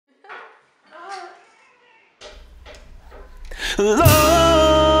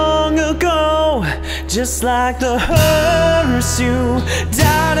long ago. Just like the hearse, you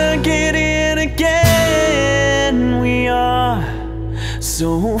died again and again. We are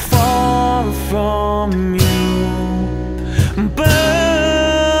so far from you.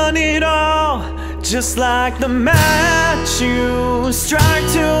 Burn it all, just like the match you strike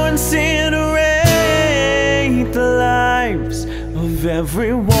to incinerate the lives of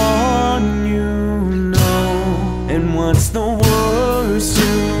everyone you know. And what's the worst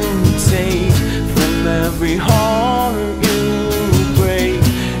you take from every heart you break?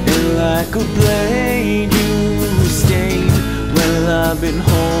 And like a blade you stain, well, I've been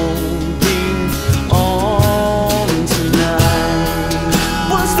home